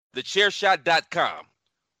TheChairShot.com.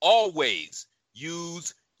 Always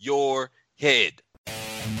use your head.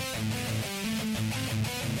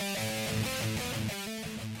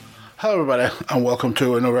 Hello everybody and welcome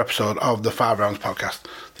to another episode of the 5 Rounds Podcast.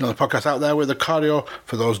 The only podcast out there with the cardio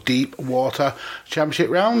for those deep water championship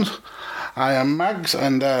rounds. I am Mags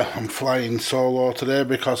and I'm flying solo today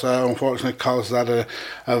because unfortunately Carl's had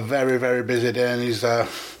a very, very busy day and he's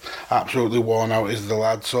absolutely worn out, is the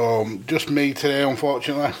lad. So just me today,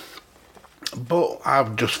 unfortunately. But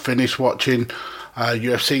I've just finished watching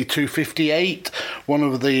UFC 258, one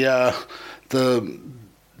of the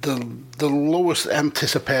lowest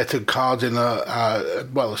anticipated cards in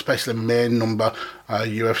especially main number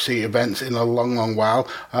UFC events in a long while.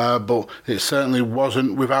 But it certainly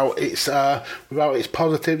wasn't without its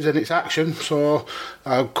positives and its action. So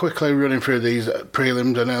quickly running through these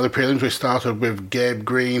prelims and early prelims, we started with Gabe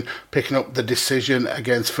Green picking up the decision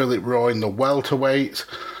against Philip Rowe in the welterweights.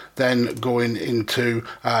 Then going into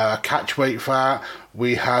catchweight fight,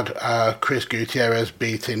 we had Chris Gutierrez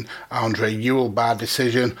beating Andre Ewell by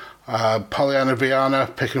decision. Poliana Viana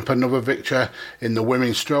picking up another victory in the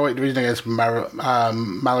women's strawweight division against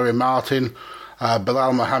Mallory Martin.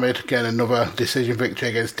 Bilal Muhammad getting another decision victory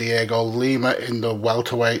against Diego Lima in the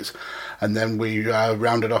welterweights. And then we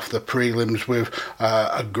rounded off the prelims with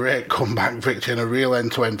a great comeback victory and a real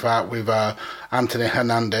end-to-end fight with Anthony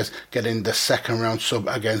Hernandez getting the second round sub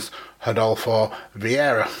against Rodolfo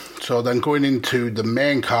Vieira. So then going into the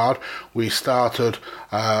main card, we started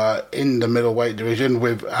in the middleweight division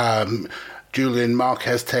with Julian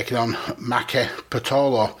Marquez taking on Maki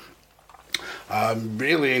Pitolo.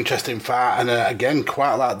 Really interesting fight, and again,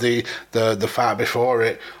 quite like the fight before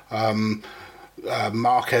it.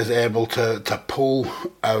 Marquez able to pull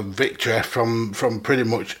a victory from pretty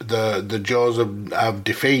much the jaws of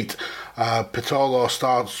defeat. Pitolo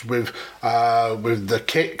starts with the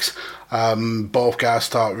kicks. Both guys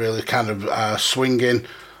start really kind of swinging.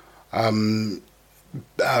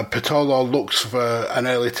 Pitolo looks for an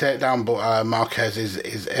early takedown, but Marquez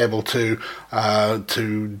is able to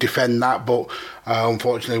defend that, but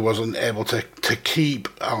unfortunately wasn't able to keep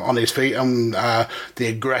on his feet, and the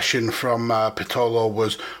aggression from Pitolo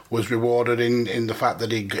was rewarded in the fact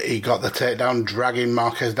that he got the takedown, dragging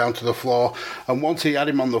Marquez down to the floor, and once he had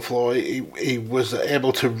him on the floor, he was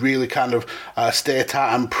able to really kind of stay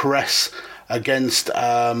tight and press against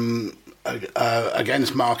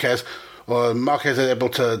Marquez. Marquez was able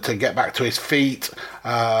to get back to his feet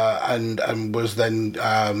and was then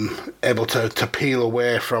able to peel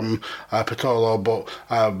away from Pitolo, but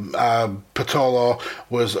Pitolo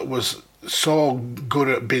was so good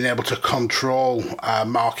at being able to control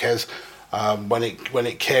Marquez when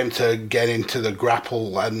it came to getting to the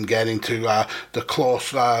grapple and getting to the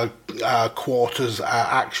close quarters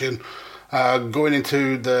action. Going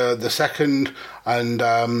into the second, and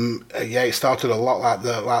it started a lot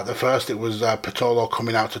like the first. It was Pitolo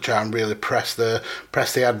coming out to try and really press the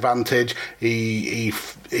advantage. He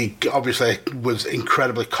obviously was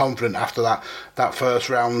incredibly confident after that first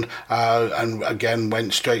round, and again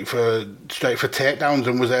went straight for takedowns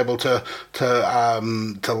and was able to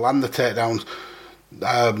land the takedowns.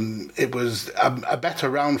 It was a better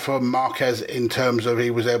round for Marquez in terms of he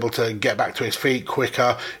was able to get back to his feet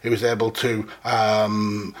quicker. He was able to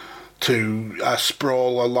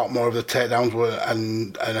sprawl a lot more of the takedowns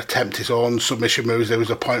and attempt his own submission moves. There was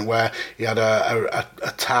a point where he had a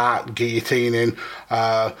tight guillotine in.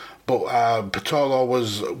 But Pitolo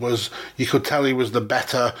was you could tell he was the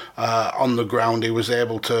better on the ground. He was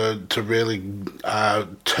able to really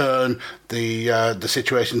turn the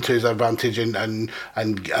situation to his advantage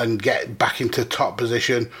and get back into top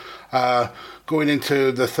position. Going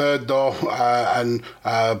into the third though, and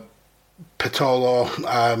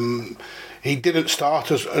Pitolo, he didn't start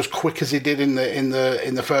as quick as he did in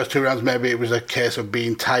the first two rounds. Maybe it was a case of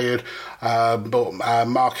being tired, but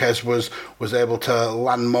Marquez was able to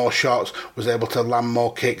land more shots, was able to land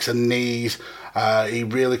more kicks and knees. He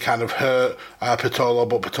really kind of hurt Pitolo,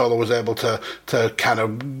 but Pitolo was able to kind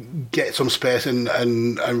of get some space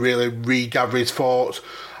and really regather his thoughts.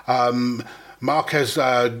 Marquez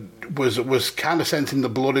was kind of sensing the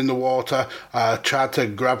blood in the water, tried to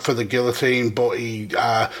grab for the guillotine, but he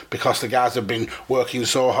because the guys have been working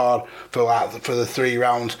so hard for the 3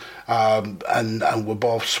 rounds and were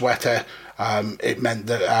both sweaty, it meant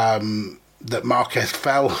that Marquez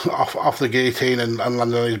fell off the guillotine and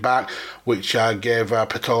landed on his back, which gave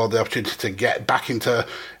Pitolo the opportunity to get back into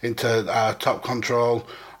top control.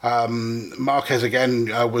 Marquez again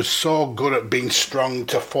was so good at being strong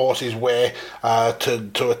to force his way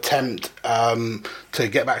to attempt to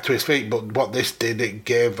get back to his feet. But what this did, it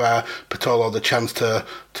gave Patolo the chance to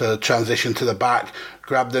transition to the back,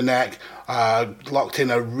 grab the neck, locked in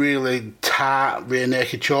a really tight rear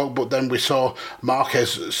naked choke. But then we saw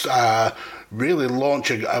Marquez really launch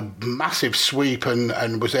a massive sweep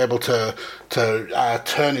and was able to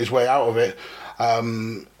turn his way out of it.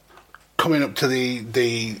 Coming up to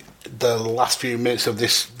the last few minutes of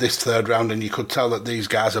this third round, and you could tell that these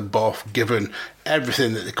guys are both given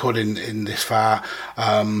everything that they could in this fight.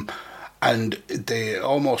 And they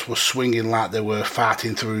almost were swinging like they were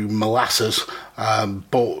fighting through molasses.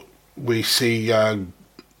 But we see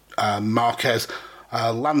Marquez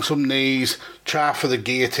land some knees, try for the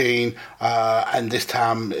guillotine, and this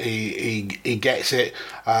time he gets it.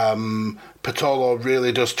 Patolo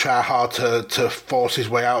really does try hard to force his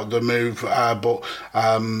way out of the move, but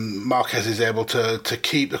Marquez is able to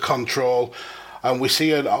keep the control. And we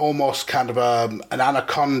see almost kind of an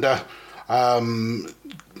anaconda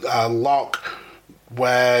lock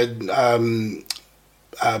where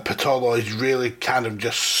Patolo has really kind of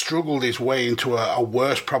just struggled his way into a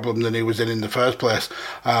worse problem than he was in the first place.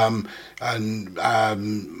 And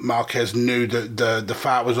Marquez knew that the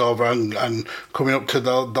fight was over, and coming up to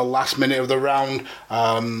the last minute of the round,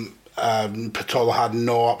 Patolo had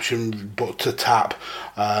no option but to tap.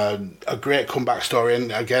 A great comeback story,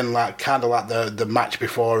 and again, like the match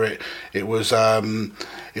before it, it was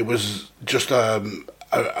just a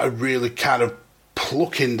really kind of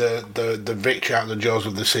plucking the victory out of the jaws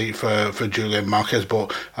of the seat for Julian Marquez,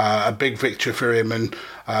 but a big victory for him, and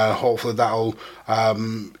hopefully that'll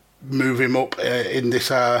move him up in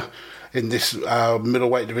this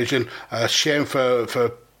middleweight division. Shame for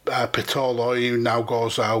Patolo, who now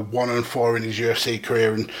goes 1-4 in his UFC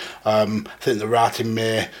career, and I think the writing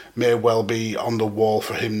may well be on the wall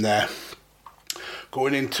for him there.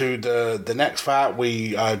 Going into the next fight,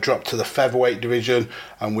 we drop to the featherweight division,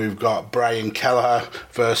 and we've got Brian Kelleher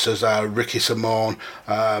versus Ricky Simón.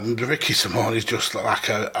 Ricky Simón is just like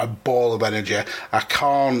a ball of energy. I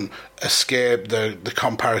can't escape the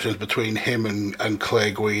comparisons between him and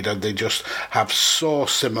Clay Guida. They just have so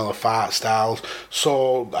similar fight styles,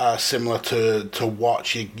 so similar to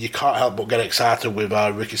watch. You can't help but get excited with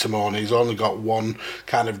Ricky Simón. He's only got one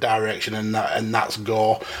kind of direction, and that's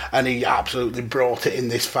go. And he absolutely brought it in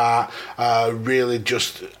this fight. Really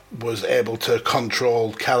just was able to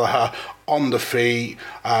control Kelleher on the feet.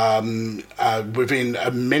 Within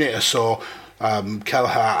a minute or so, Kelleher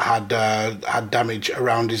had damage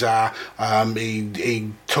around his eye.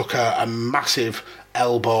 He took a massive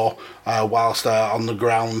elbow whilst on the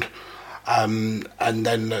ground. And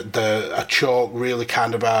then a choke really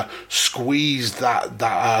kind of squeezed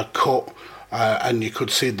that cut. And you could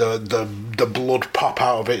see the blood pop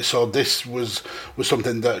out of it. So this was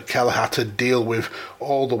something that Kelleher had to deal with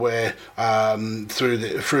all the way through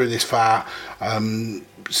this fight.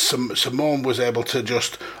 Simón was able to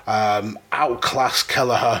just outclass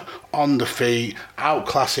Kelleher on the feet,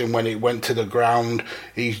 outclass him when it went to the ground.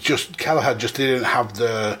 Kelleher just didn't have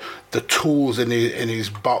the tools in his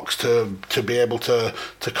box to be able to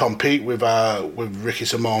compete with Ricky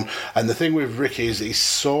Simón. And the thing with Ricky is he's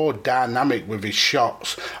so dynamic with his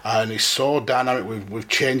shots, and he's so dynamic with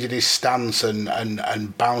changing his stance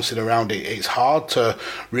and bouncing around it. It's hard to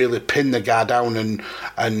really pin the guy down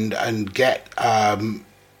and get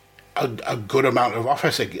a good amount of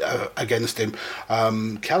offense against him.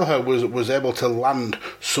 Kelleher was able to land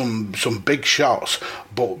some big shots,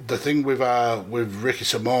 but the thing with Ricky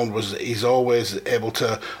Simón was he's always able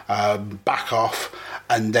to back off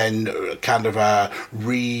and then kind of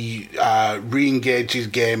re-engage his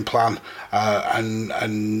game plan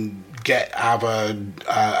and get either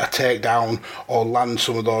a takedown or land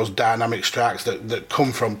some of those dynamic strikes that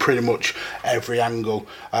come from pretty much every angle.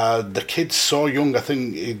 The kid's so young. I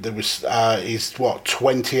think he's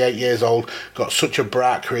 28 years old. Got such a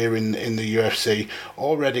bright career in the UFC.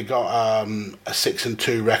 Already got a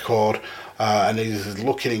 6-2 record. And he's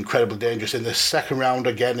looking incredibly dangerous. In the second round,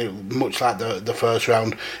 again, much like the first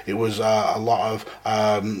round, it was a lot of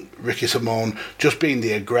Ricky Simón just being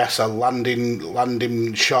the aggressor,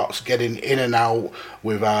 landing shots, getting in and out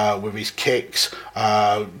with his kicks,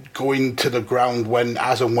 going to the ground when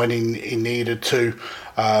he needed to.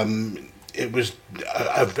 It was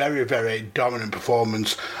a very, very dominant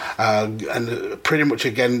performance, and pretty much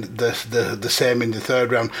again the same in the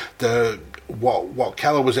third round. What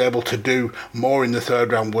Kelleher was able to do more in the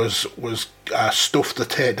third round was stuff the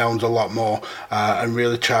takedowns a lot more and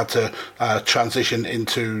really tried to transition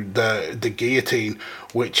into the guillotine,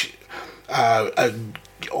 which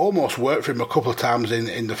almost worked for him a couple of times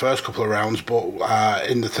in the first couple of rounds, but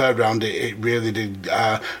in the third round it really did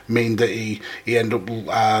mean that he ended up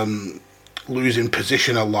losing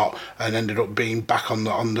position a lot and ended up being back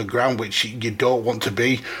on the ground, which you don't want to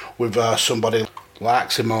be with somebody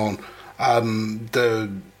like Simone. The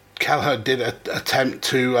Kelleher did attempt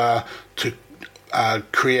to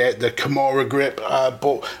create the Kimura grip,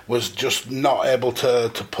 but was just not able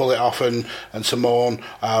to pull it off, and Simone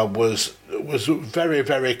was very,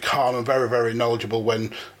 very calm and very, very knowledgeable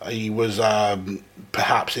when he was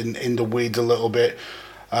perhaps in the weeds a little bit.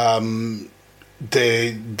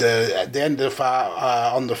 The end of the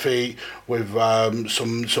fight on the feet with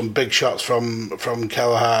some big shots from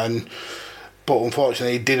Kelleher, but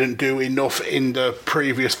unfortunately he didn't do enough in the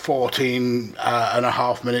previous 14 and a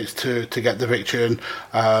half minutes to get the victory,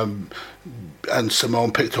 and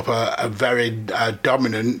Simone picked up a very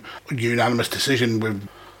dominant unanimous decision with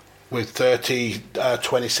 30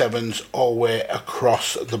 27s all the way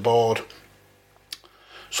across the board.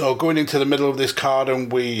 So going into the middle of this card, and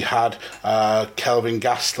we had Kelvin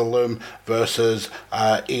Gastelum versus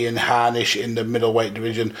Ian Harnish in the middleweight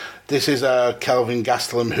division. This is Kelvin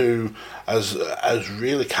Gastelum who has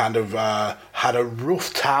really kind of had a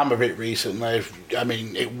rough time of it recently. I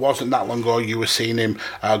mean, it wasn't that long ago you were seeing him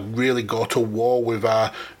really go to war with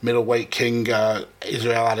middleweight king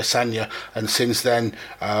Israel Adesanya, and since then,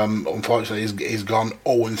 unfortunately, he's gone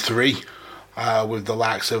 0-3. With the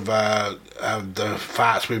likes of the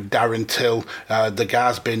fights with Darren Till. The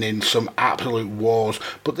guy's been in some absolute wars.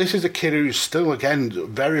 But this is a kid who's still, again,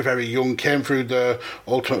 very, very young, came through the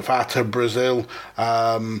Ultimate Fighter Brazil,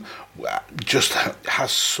 just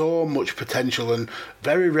has so much potential, and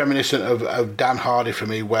very reminiscent of Dan Hardy for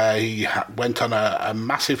me, where he went on a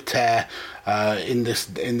massive tear in this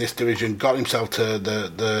division, got himself to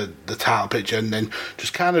the title picture, and then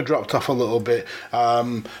just kind of dropped off a little bit.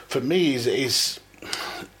 For me,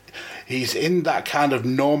 he's in that kind of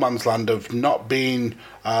no man's land of not being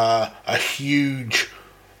a huge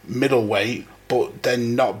middleweight, but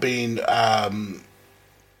then not being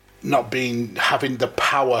having the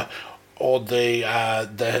power or the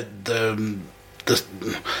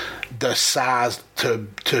size to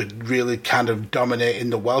really kind of dominate in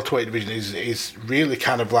the welterweight division. Is really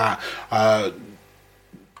kind of like,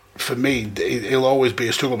 for me, he'll always be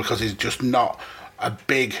a struggle because he's just not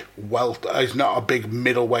he's not a big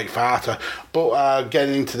middleweight fighter. But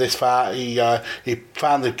getting into this fight, he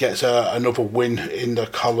finally gets another win in the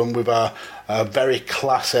column with a very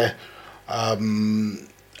classy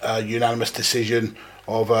unanimous decision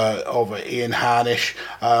over Ian Harnish.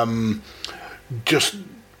 Just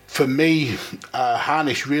for me,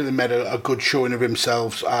 Harnish really made a good showing of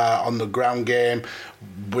himself on the ground game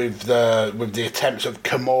with the attempts of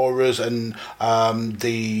Kimuras and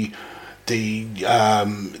the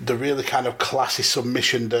really kind of classy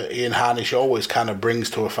submission that Ian Harnish always kind of brings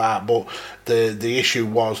to a fight. But the issue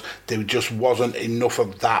was there just wasn't enough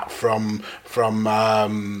of that from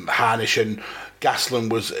Harnish, and Gastelum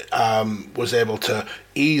was able to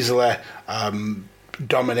easily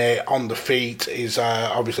dominate on the feet. Is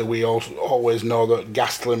obviously we always know that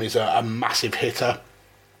Gastelum is a massive hitter.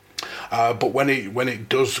 But when it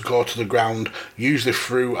does go to the ground, usually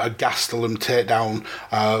through a Gastelum takedown,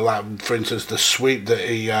 like for instance the sweep that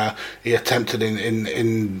he attempted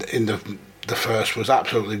in the first was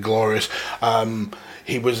absolutely glorious.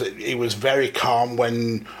 He was very calm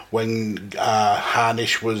when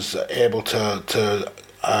Harnish was able to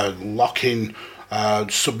lock in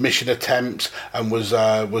submission attempts, and was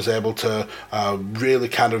able to really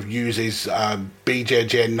kind of use his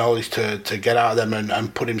BJJ knowledge to get out of them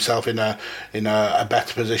and put himself in a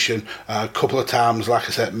better position. A couple of times, like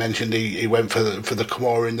I said, mentioned, he went for the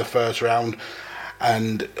Kimura in the first round,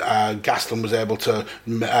 and Gastelum was able to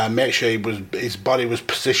make sure his body was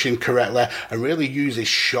positioned correctly and really use his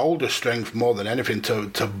shoulder strength more than anything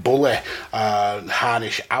to bully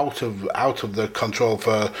Harnish out of the control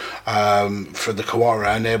for the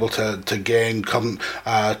Kimura, and able to gain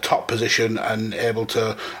top position and able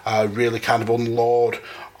to really kind of unload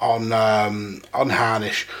on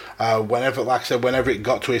Harnish. Whenever it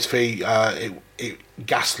got to his feet,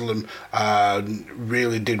 Gastelum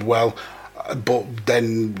really did well. But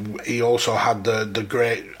then he also had the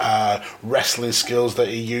great wrestling skills that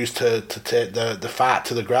he used to take the fight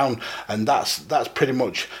to the ground, and that's pretty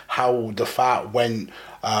much how the fight went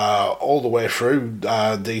all the way through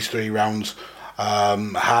these 3 rounds.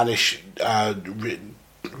 Harnish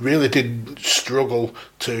really did struggle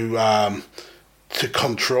to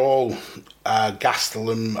control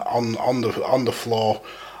Gastelum on the floor,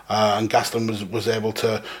 and Gastelum was able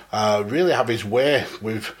to really have his way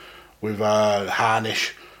with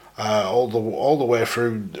Harnish all the way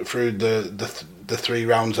through the 3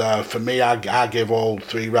 rounds. For me, I give all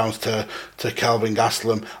 3 rounds to Kelvin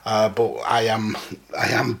Gastelum, but I am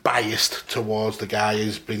biased towards the guy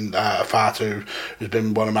who's been Fatu, who's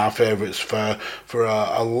been one of my favourites for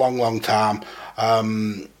a long time.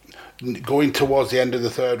 Going towards the end of the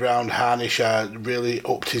 3rd round, Harnish really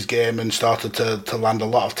upped his game and started to land a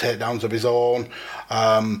lot of takedowns of his own,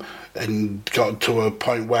 and got to a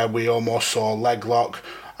point where we almost saw leg lock.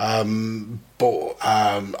 But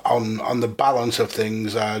on the balance of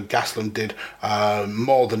things, Gastelum did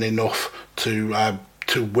more than enough to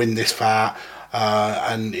win this fight,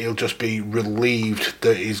 and he'll just be relieved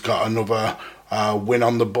that he's got another win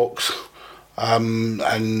on the books. And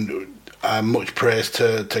much praise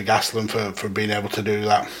to Gastelum for being able to do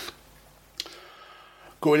that.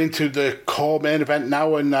 Going into the core main event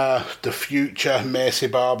now, and the future Macy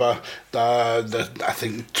Barber, I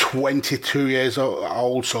think 22 years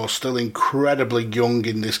old, so still incredibly young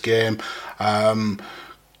in this game, coming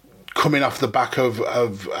off the back of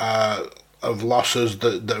losses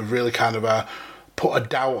that really kind of put a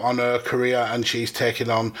doubt on her career, and she's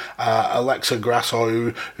taken on Alexa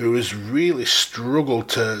Grasso, who has really struggled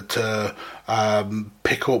to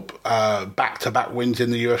pick up back-to-back wins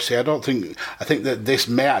in the UFC. I think that this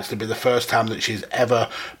may actually be the first time that she's ever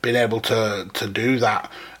been able to do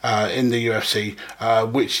that in the UFC,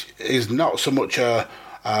 which is not so much a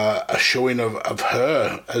showing of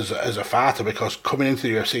her as a fighter, because coming into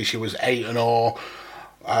the UFC she was 8-0.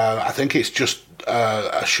 I think it's just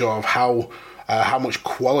a show of how much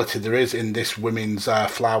quality there is in this women's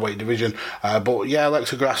flyweight division. But yeah,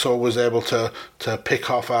 Alexa Grasso was able to pick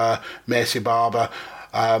off Macy Barber.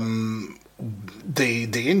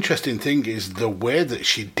 The interesting thing is the way that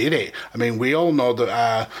she did it. I mean, we all know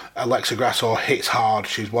that Alexa Grasso hits hard.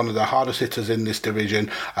 She's one of the hardest hitters in this division.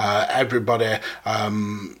 Everybody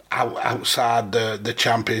outside the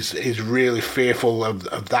champ is really fearful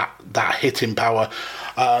of that hitting power.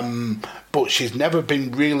 But she's never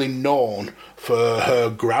been really known for her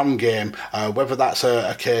ground game, whether that's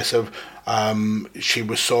a case of she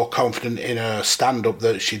was so confident in her stand-up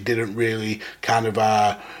that she didn't really kind of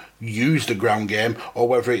use the ground game, or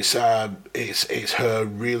whether it's her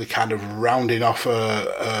really kind of rounding off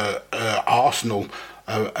her arsenal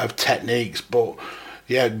of techniques. But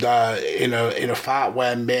yeah, in a fight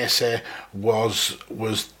where Macy was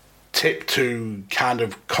tipped to kind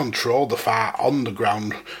of control the fight on the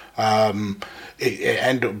ground, it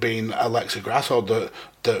ended up being Alexa Grasso that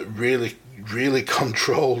really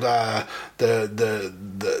controlled the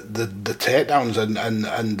takedowns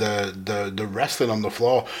and the wrestling on the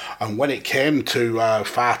floor. And when it came to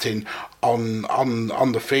fighting on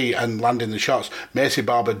the feet and landing the shots, Macy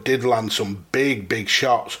Barber did land some big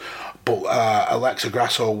shots. But Alexa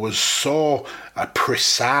Grasso was so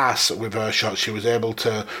precise with her shots. She was able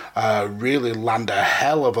to really land a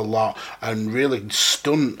hell of a lot and really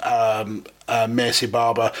stun Macy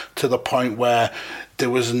Barber to the point where there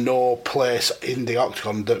was no place in the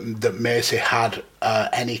octagon that Macy had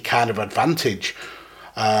any kind of advantage.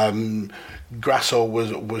 Grasso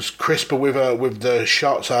was crisper with the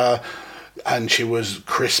shots, and she was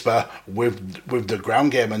crisper with the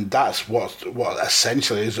ground game, and that's what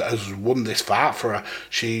essentially has won this fight for her.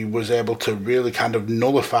 She was able to really kind of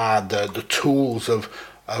nullify the tools of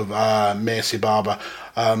Macy Barber,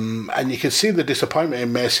 and you can see the disappointment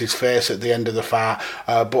in Macy's face at the end of the fight.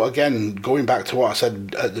 But again, going back to what I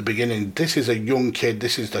said at the beginning, this is a young kid.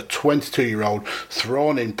 This is the 22-year-old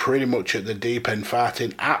thrown in pretty much at the deep end,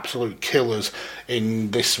 fighting absolute killers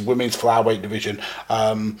in this women's flyweight division.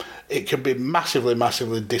 It can be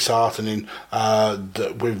massively disheartening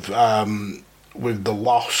with the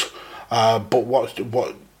loss. But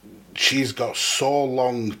what she's got so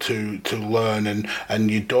long to learn, and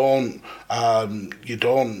you don't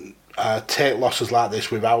take losses like this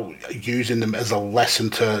without using them as a lesson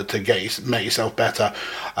to make yourself better.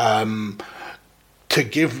 To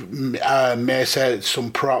give Macy some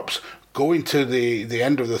props, going to the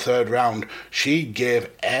end of the 3rd round, she gave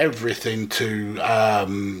everything to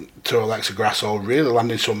Alexa Grasso, really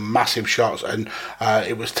landing some massive shots, and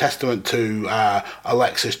it was testament to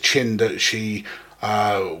Alexa's chin that she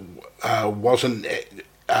wasn't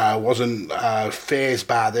phased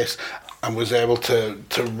by this, and was able to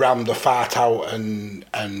ram the fight out and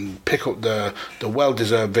pick up the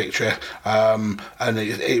well-deserved victory. And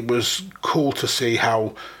it was cool to see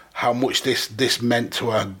how much this meant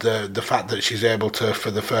to her, the fact that she's able to,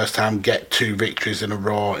 for the first time, get 2 victories in a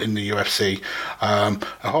row in the UFC.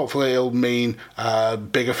 Hopefully it'll mean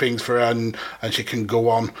bigger things for her, and she can go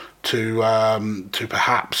on to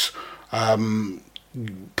perhaps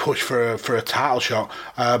push for a title shot.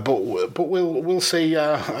 But we'll see.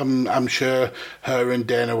 I'm sure her and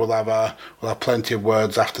Dana will have plenty of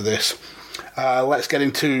words after this. Let's get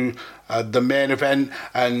into the main event,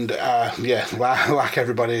 and like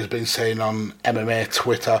everybody has been saying on MMA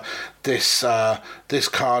Twitter, this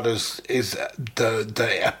card is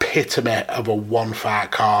the epitome of a one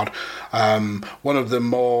fight card. One of the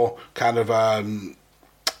more kind of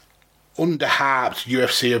underhyped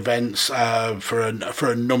UFC events for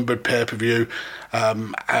a numbered pay-per-view.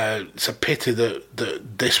 It's a pity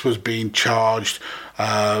that this was being charged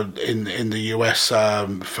in the US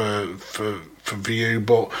for view,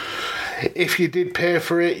 but if you did pay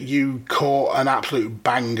for it, you caught an absolute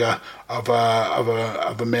banger of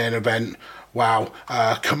a main event. Wow,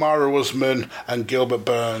 Kamaru Usman and Gilbert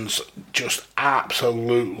Burns just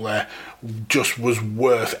absolutely just was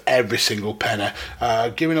worth every single penny.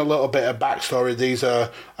 Giving a little bit of backstory, these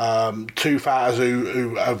are two fighters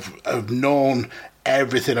who have known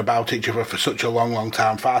everything about each other for such a long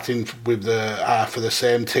time, fighting with for the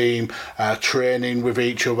same team, training with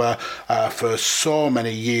each other for so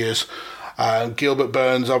many years. Gilbert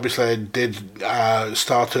Burns obviously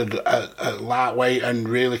started at lightweight and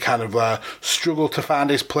really kind of struggled to find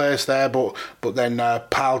his place there, but then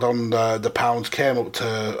piled on the pounds, came up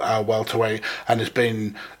to welterweight, and has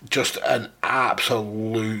been just an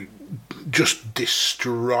absolute just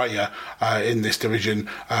destroyer in this division.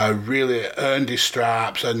 Really earned his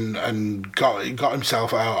stripes and got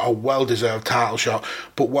himself a well-deserved title shot.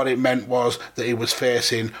 But what it meant was that he was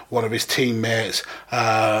facing one of his teammates.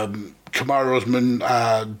 Kamaru Usman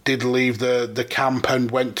did leave the camp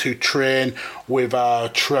and went to train with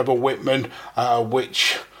Trevor Whitman,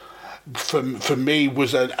 which for me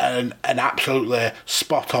was an absolutely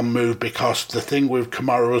spot on move, because the thing with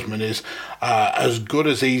Kamaru Usman is as good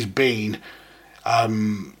as he's been,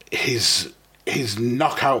 his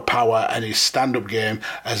knockout power and his stand-up game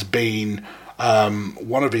has been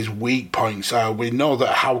one of his weak points. We know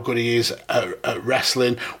that how good he is at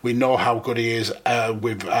wrestling. We know how good he is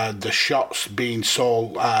with the shots being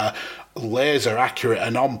so laser accurate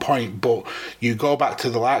and on point. But you go back to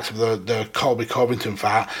the likes of the Colby Covington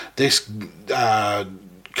fight. This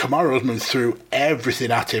Kamaru Usman threw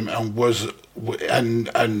everything at him and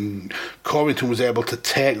Covington was able to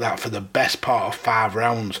take that for the best part of 5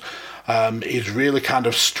 rounds. He's really kind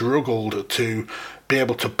of struggled to be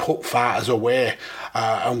able to put fighters away,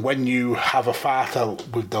 and when you have a fighter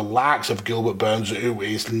with the likes of Gilbert Burns, who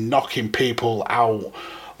is knocking people out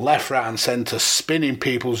left, right and centre, spinning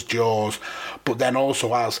people's jaws, but then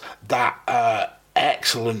also has that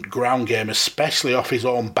excellent ground game, especially off his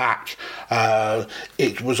own back.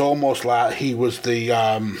 It was almost like he was the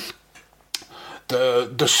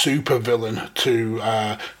super villain to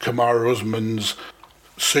Kamaru Usman's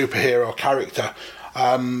superhero character.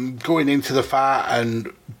 Going into the fight,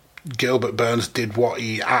 and Gilbert Burns did what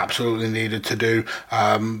he absolutely needed to do,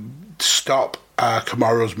 stop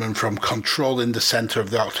Kamaru Usman from controlling the centre of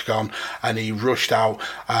the octagon, and he rushed out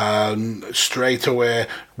straight away,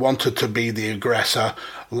 wanted to be the aggressor,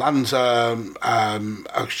 lands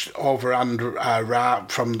overhand right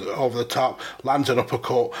from over the top, lands an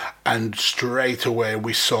uppercut, and straight away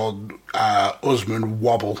we saw Usman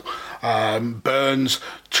wobble. Burns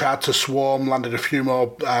tried to swarm, landed a few more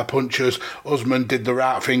punches. Usman did the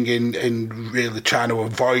right thing in really trying to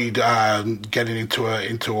avoid getting into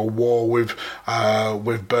a war with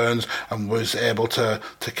Burns, and was able to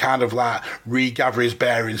kind of like regather his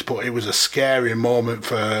bearings. But it was a scary moment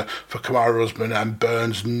for Kamaru Usman, and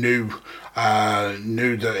Burns knew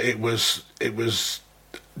that it was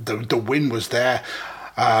the win was there.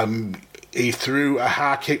 He threw a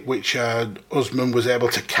high kick which Usman was able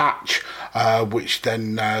to catch, which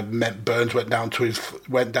then meant Burns went down to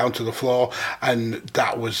the floor, and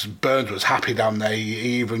Burns was happy down there.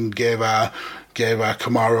 He even gave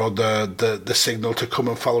Kamaru the signal to come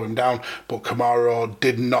and follow him down, but Kamaru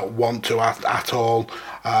did not want to at all.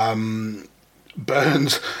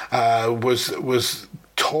 Burns was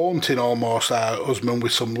taunting almost Usman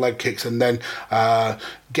with some leg kicks, and then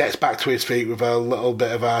gets back to his feet with a little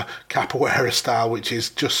bit of a capoeira style, which is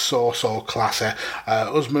just so classy.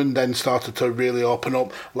 Usman then started to really open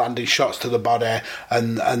up, landing shots to the body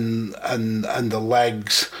and the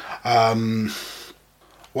legs.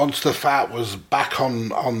 Once the fight was back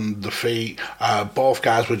on the feet, both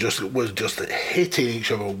guys was just hitting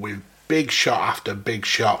each other with big shot after big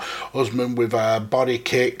shot. Usman with body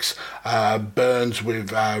kicks, Burns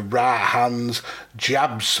with right hands,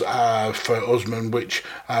 jabs for Usman, which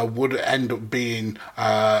would end up being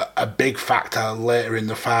a big factor later in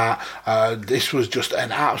the fight. This was just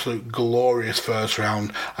an absolute glorious first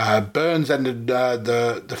round. Burns ended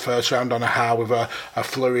the first round on a high with a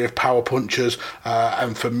flurry of power punches,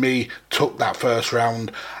 and for me took that first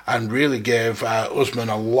round and really gave Usman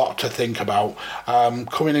a lot to think about.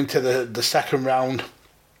 Coming into the second round,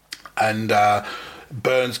 and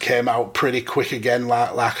Burns came out pretty quick again,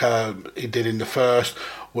 like he did in the first.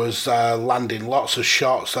 Was landing lots of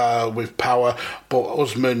shots with power, but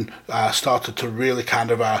Usman started to really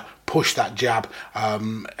kind of push that jab,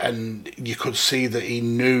 and you could see that he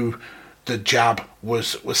knew the jab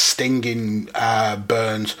was stinging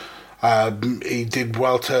Burns. He did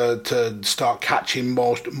well to start catching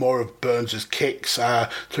more of Burns' kicks to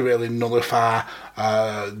really nullify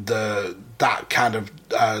that kind of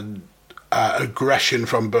aggression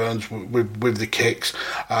from Burns with the kicks,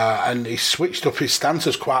 and he switched up his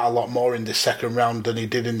stances quite a lot more in this second round than he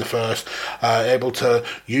did in the first, able to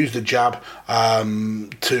use the jab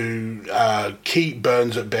to keep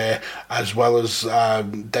Burns at bay, as well as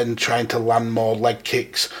then trying to land more leg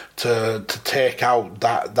kicks to take out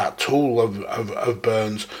that tool of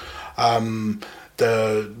Burns.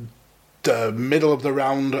 The middle of the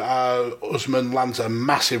round, Usman lands a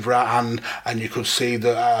massive right hand, and you could see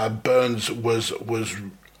that Burns was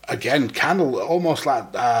again kind of almost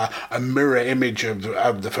like a mirror image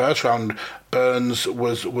of the first round. Burns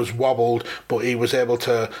was wobbled, but he was able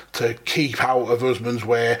to keep out of Usman's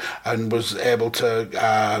way and was able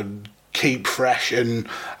to keep fresh and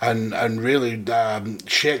really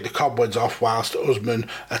shake the cobwebs off, whilst Usman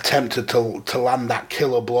attempted to land that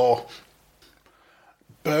killer blow.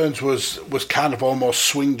 Burns was kind of almost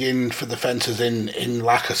swinging for the fences in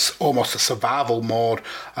like almost a survival mode,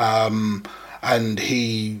 and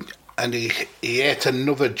he ate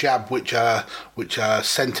another jab which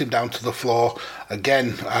sent him down to the floor.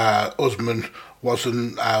 Again, Usman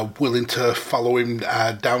wasn't willing to follow him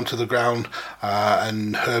down to the ground,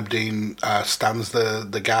 and Herb Dean stands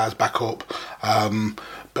the guys back up.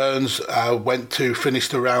 Burns went to finish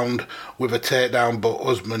the round with a takedown, but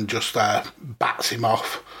Usman just bats him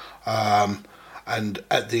off. And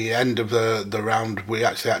at the end of the round, we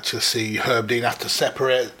actually see Herb Dean have to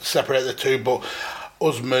separate the two, but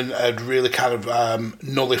Usman had really kind of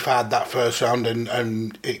nullified that first round,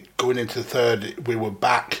 and going into the third, we were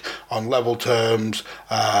back on level terms.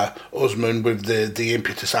 Usman with the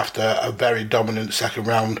impetus after a very dominant second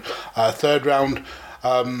round. Third round,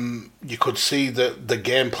 you could see that the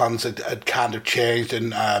game plans had kind of changed,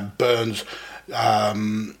 and Burns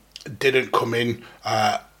didn't come in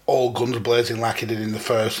all guns blazing like he did in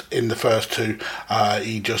the first two.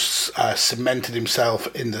 He just cemented himself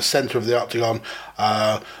in the centre of the octagon.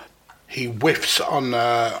 He whiffs on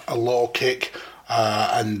a low kick,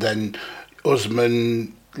 and then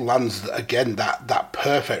Usman lands again that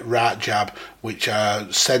perfect right jab, which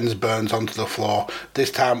sends Burns onto the floor.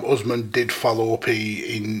 This time Usman did follow up.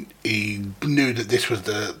 He knew that this was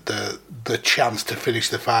the chance to finish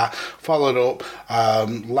the fight. Followed up,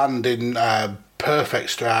 landing perfect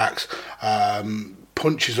strikes,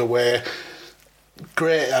 punches away,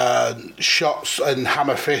 great shots and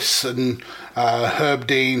hammer fists, and Herb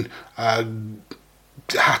Dean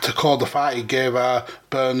had to call the fight. He gave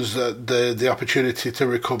Burns the opportunity to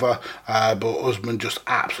recover, but Usman just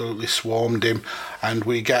absolutely swarmed him, and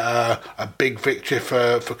we get a big victory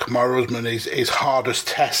for Kamaru Usman. His hardest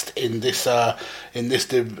test in this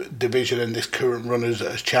division and this current run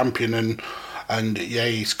as champion, and yeah,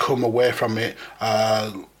 he's come away from it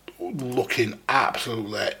looking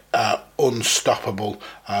absolutely unstoppable.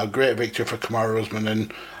 Great victory for Kamaru Usman,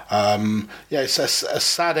 and yeah, it's a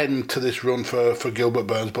sad end to this run for Gilbert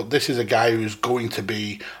Burns, but this is a guy who's going to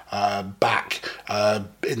be back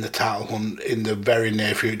in the title hunt in the very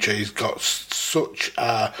near future. He's got such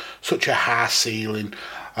a high ceiling,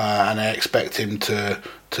 and I expect him to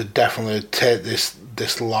definitely take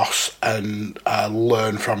this loss and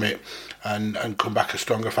learn from it and come back a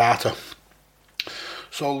stronger fighter.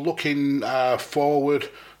 So looking forward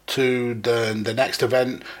to the next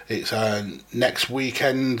event, it's next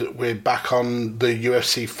weekend. We're back on the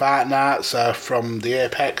UFC Fight Nights from the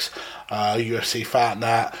Apex. UFC Fight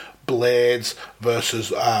Night, Blades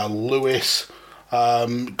versus Lewis.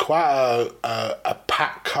 Quite a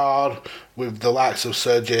packed card with the likes of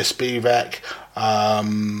Sergey Spivak,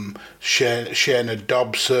 Shayna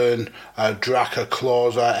Dobson, Draka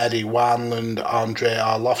Klose, Eddie Wineland, Andrei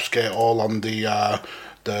Arlovsky, all on the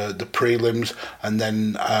the prelims, and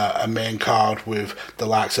then a main card with the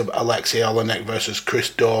likes of Alexei Olenek versus Chris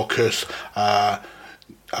Daukaus,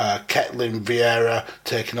 Ketlin Vieira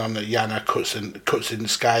taking on Yana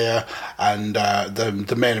Kutsinskaya, and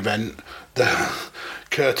the main event, the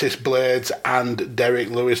Curtis Blades and Derek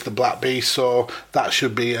Lewis, the Black Beast. So that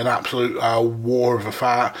should be an absolute war of a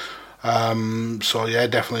fight. So yeah,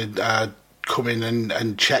 definitely come in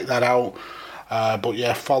and check that out. But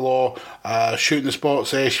yeah, follow Shooting the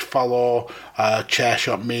Sports Ish, follow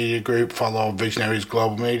Chairshot Media Group, follow Visionaries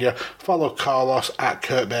Global Media, follow Carlos at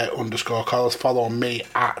Kurtbay_Carlos, follow me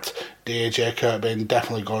at DAJ Kurtbay.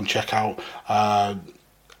 Definitely go and check out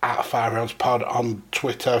at 5 Rounds Pod on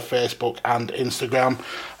Twitter, Facebook and Instagram.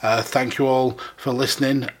 Thank you all for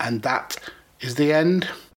listening, and that is the end.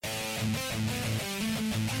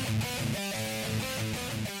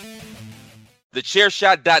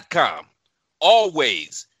 TheChairShot.com.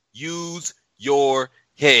 Always use your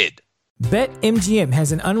head. BetMGM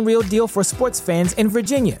has an unreal deal for sports fans in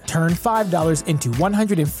Virginia. Turn $5 into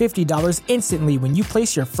 $150 instantly when you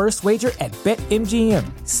place your first wager at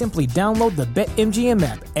BetMGM. Simply download the BetMGM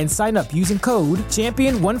app and sign up using code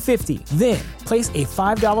Champion150. Then, place a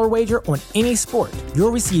 $5 wager on any sport.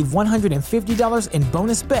 You'll receive $150 in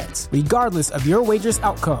bonus bets, regardless of your wager's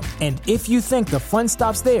outcome. And if you think the fun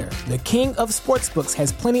stops there, the king of sportsbooks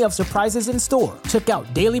has plenty of surprises in store. Check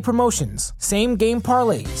out daily promotions, same-game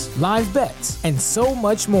parlays, live bets, and so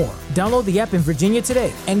much more. Download the app in Virginia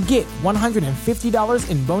today and get $150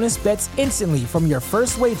 in bonus bets instantly from your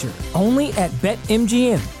first wager. Only at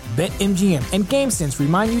BetMGM. BetMGM and GameSense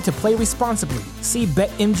remind you to play responsibly. See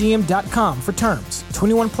BetMGM.com for terms.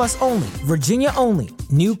 21 plus only. Virginia only.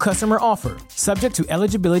 New customer offer. Subject to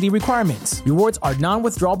eligibility requirements. Rewards are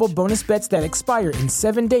non-withdrawable bonus bets that expire in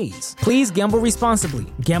 7 days. Please gamble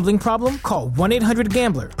responsibly. Gambling problem? Call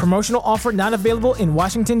 1-800-GAMBLER. Promotional offer not available in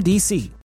Washington, D.C.